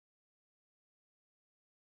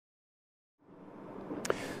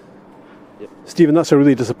Stephen, that's a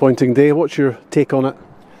really disappointing day. What's your take on it?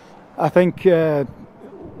 I think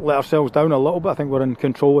let ourselves down a little bit. I think we're in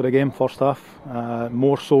control of the game first half,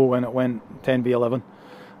 more so when it went 10v11.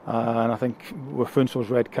 And I think with Funso's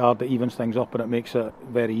red card, it evens things up and it makes it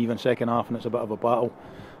very even second half, and it's a bit of a battle.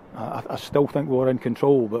 I still think we're in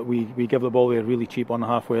control, but we give the ball away really cheap on the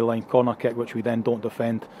halfway line, corner kick, which we then don't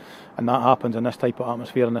defend, and that happens in this type of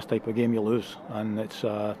atmosphere, in this type of game. You lose, and it's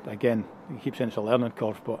again, you keep saying it's a learning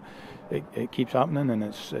curve, but it keeps happening, and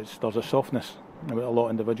there's a softness about a lot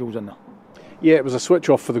of individuals in there. Yeah, it was a switch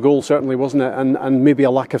off for the goal, certainly, wasn't it? And maybe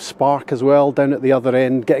a lack of spark as well down at the other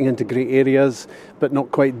end, getting into great areas, but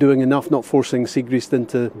not quite doing enough, not forcing Siegrist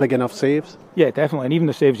into big enough saves. Yeah, definitely. And even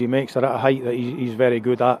the saves he makes are at a height that he's very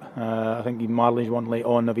good at. I think Marley's one late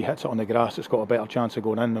on. If he hits it on the grass, it's got a better chance of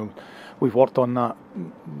going in. And we've worked on that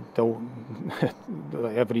till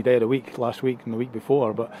every day of the week, last week and the week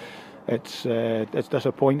before. But it's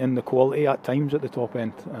disappointing, the quality at times at the top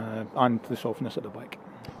end and the softness at the back.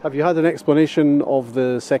 Have you had an explanation of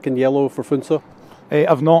the second yellow for Funso?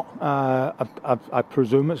 I've not. I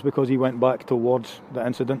presume it's because he went back towards the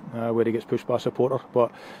incident where he gets pushed by a supporter,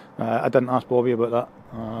 but I didn't ask Bobby about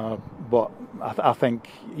that. But I think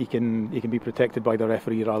he can be protected by the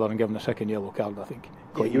referee rather than given a second yellow card, I think.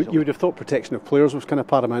 Yeah, you would have thought protection of players was kind of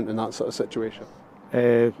paramount in that sort of situation.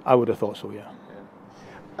 I would have thought so, yeah.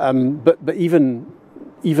 But even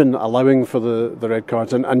allowing for the red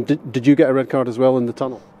cards, and did you get a red card as well in the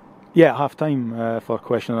tunnel? Yeah, half time for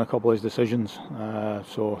questioning a couple of his decisions.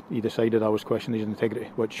 So he decided I was questioning his integrity,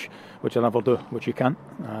 which I never do, which you can't.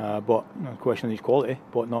 But questioning his quality,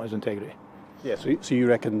 but not his integrity. Yeah, so you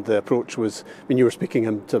reckon the approach was, I mean, you were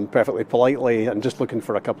speaking to him perfectly politely and just looking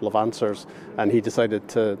for a couple of answers, and he decided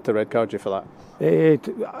to red card you for that?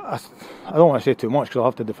 I don't want to say too much because I'll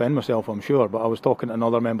have to defend myself, I'm sure, but I was talking to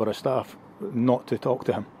another member of staff not to talk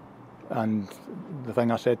to him. And the thing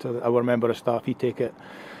I said to our member of staff, he'd take it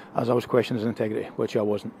as I was questioning his integrity, which I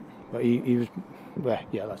wasn't. But he was, well,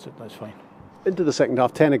 yeah, that's it, that's fine. Into the second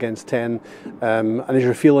half, 10 against 10, and is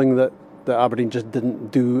your feeling that Aberdeen just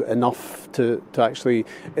didn't do enough to actually,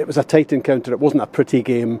 it was a tight encounter, it wasn't a pretty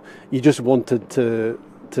game, you just wanted to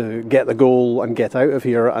get the goal and get out of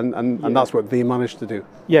here, and that's what they managed to do?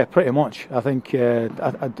 Yeah, pretty much. I think,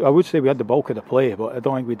 I would say we had the bulk of the play, but I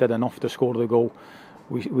don't think we did enough to score the goal.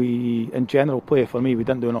 We in general play, for me, we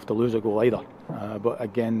didn't do enough to lose a goal either. But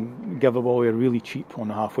again, give the ball away really cheap on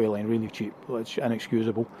the halfway line, really cheap. It's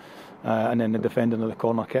inexcusable. And then the defending of the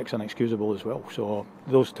corner kicks inexcusable as well. So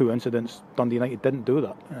those two incidents, Dundee United didn't do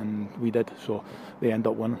that, and we did. So they end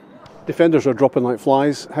up winning. Defenders are dropping like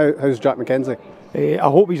flies. How's Jack McKenzie? I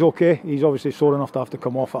hope he's okay. He's obviously sore enough to have to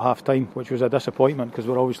come off at half time, which was a disappointment because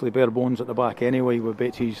we're obviously bare bones at the back anyway with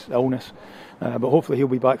Bates's illness. But hopefully he'll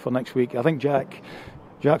be back for next week. I think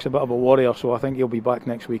Jack's a bit of a warrior, so I think he'll be back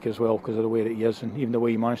next week as well because of the way that he is and even the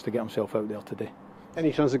way he managed to get himself out there today.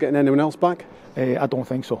 Any chance of getting anyone else back? I don't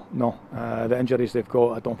think so, no. The injuries they've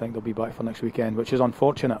got, I don't think they'll be back for next weekend, which is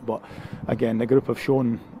unfortunate, but again, the group have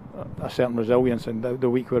shown a certain resilience in the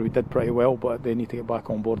week where we did pretty well, but they need to get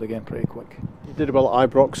back on board again pretty quick. You did well at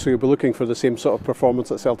Ibrox, so you'll be looking for the same sort of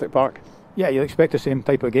performance at Celtic Park? Yeah, you'd expect the same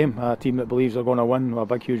type of game, a team that believes they're going to win with a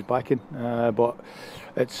big huge backing, but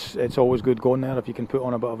it's always good going there if you can put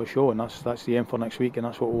on a bit of a show, and that's the aim for next week, and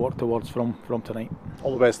that's what we'll work towards from tonight.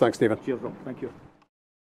 All the best, thanks Stephen. Cheers, Rob. Thank you.